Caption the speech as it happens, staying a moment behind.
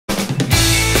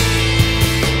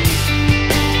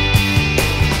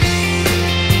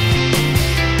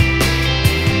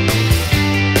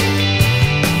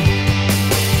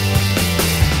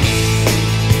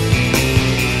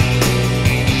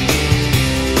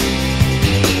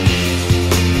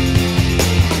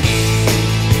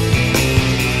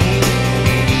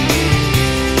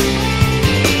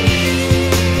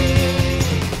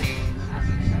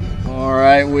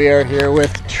are here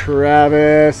with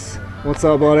Travis. What's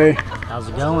up, buddy? How's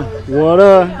it going?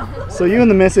 So you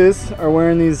and the missus are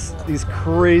wearing these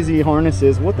crazy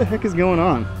harnesses. What the heck is going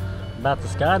on? About to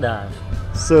skydive.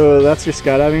 So that's your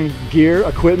skydiving gear,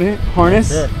 equipment, harness?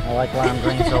 That's it. I like lime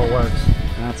green so it works.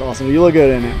 That's awesome. You look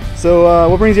good in it. So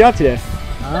what brings you out today?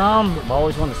 I've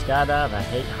always wanted to skydive. I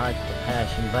hate heights with a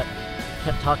passion, but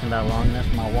kept talking about it long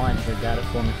enough. My wife here got it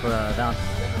for me for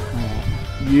Valentine's Day.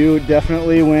 You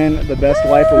definitely win the Best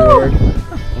Wife Award.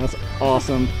 That's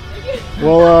awesome.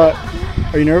 Well,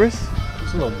 are you nervous?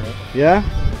 Just a little bit. Yeah?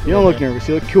 You don't look nervous.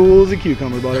 You look cool as a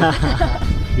cucumber, buddy.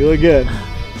 You look good.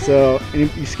 So,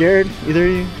 you scared? Either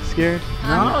of you scared? No,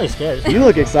 I'm not really scared. You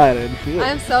look excited.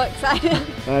 I'm so excited.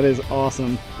 That is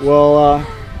awesome. Well,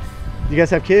 you guys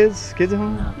have kids? Kids at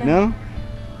home? No?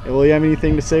 Yeah, well, you have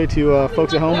anything to say to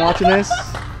folks at home watching this?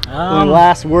 Any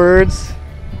last words?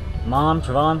 Mom,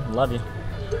 Trevon, love you.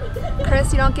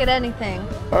 Chris, you don't get anything.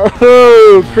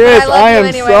 Oh, Chris, I am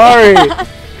anyway. Sorry.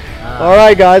 All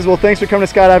right, guys. Well, thanks for coming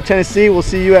to Skydive, Tennessee. We'll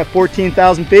see you at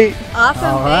 14,000 feet.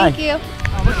 Awesome. Thank you.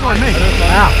 What's going on me?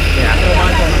 Wow.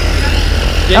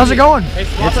 How's it going?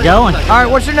 It's going. All right,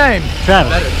 what's your name?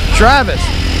 Travis. Travis.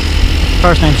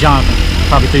 First name's Johnathan.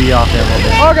 Probably threw you off there a little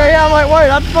bit. Okay, yeah, I'm like, wait,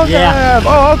 I'm supposed to have.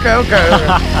 Oh, okay.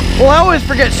 Well, I always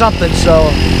forget something, so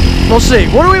we'll see.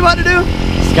 What are we about to do?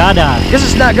 Skydive. Guess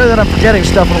it's not good that I'm forgetting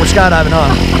stuff when we're skydiving,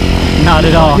 huh? Not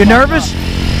at all. You nervous?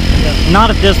 Not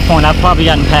at this point. I've probably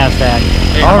gotten past that.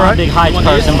 All I'm right. not a big heights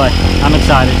person, but I'm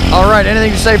excited. All right,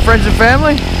 anything to say, friends and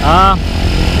family?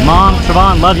 Mom,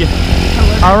 Trevon, love you.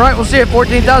 All right, we'll see you at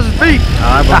 14,000 feet.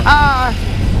 All right, bye.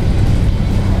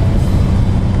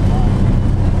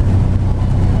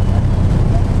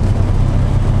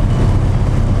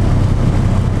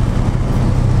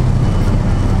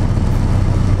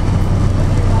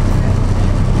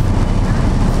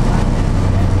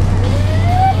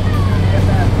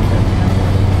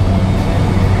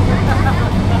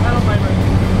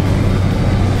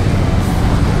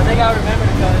 I remember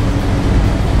to go.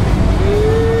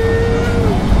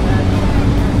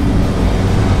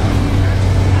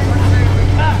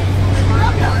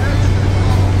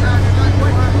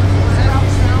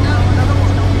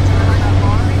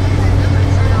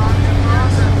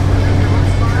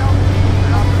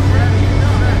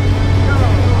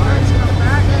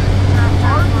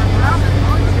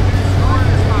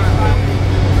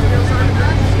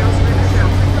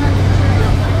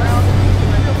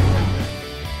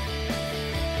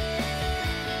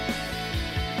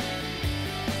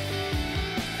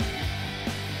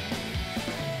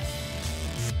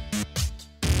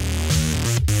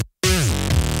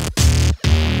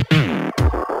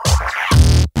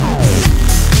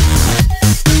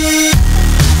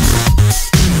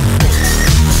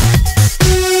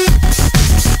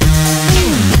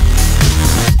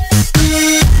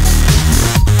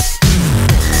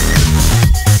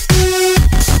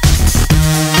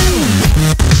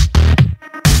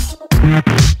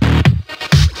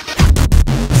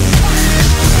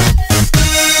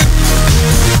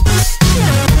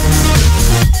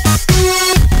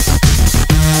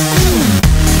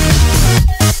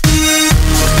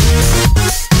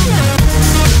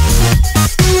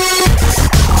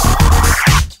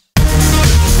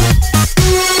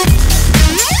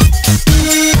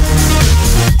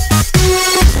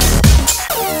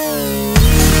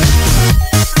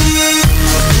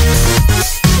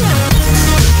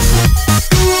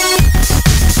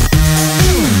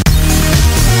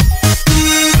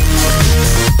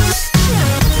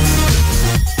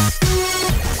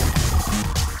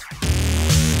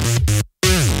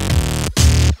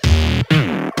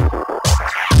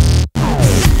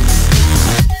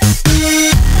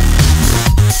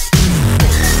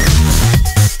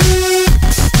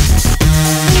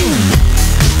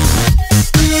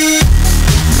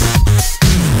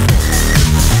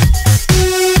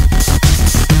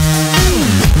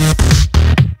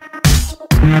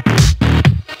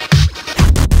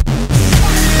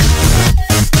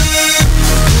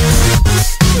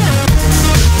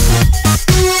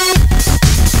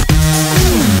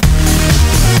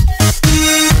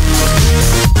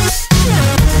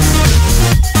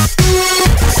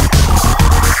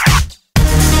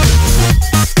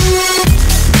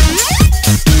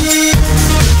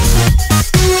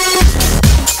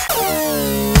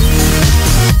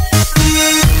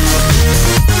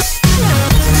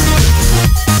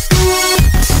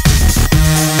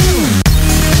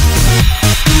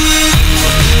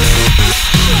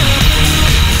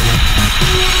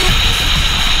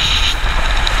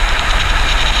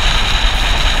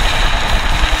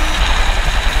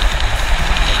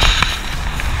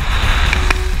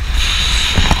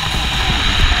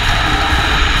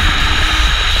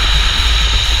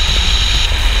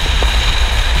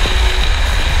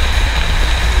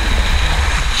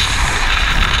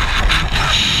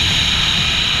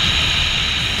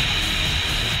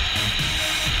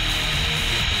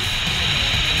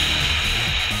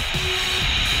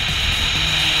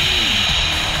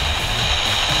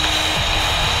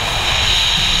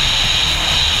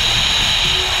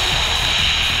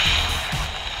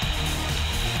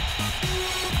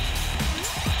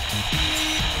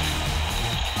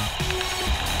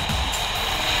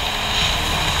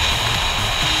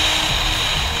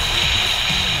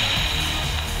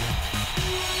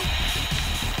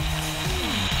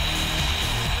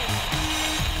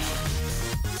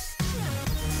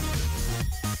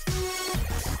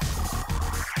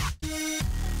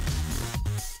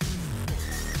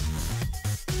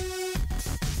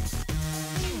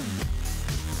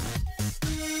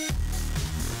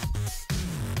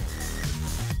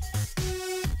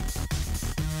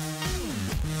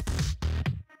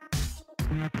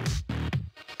 Bye.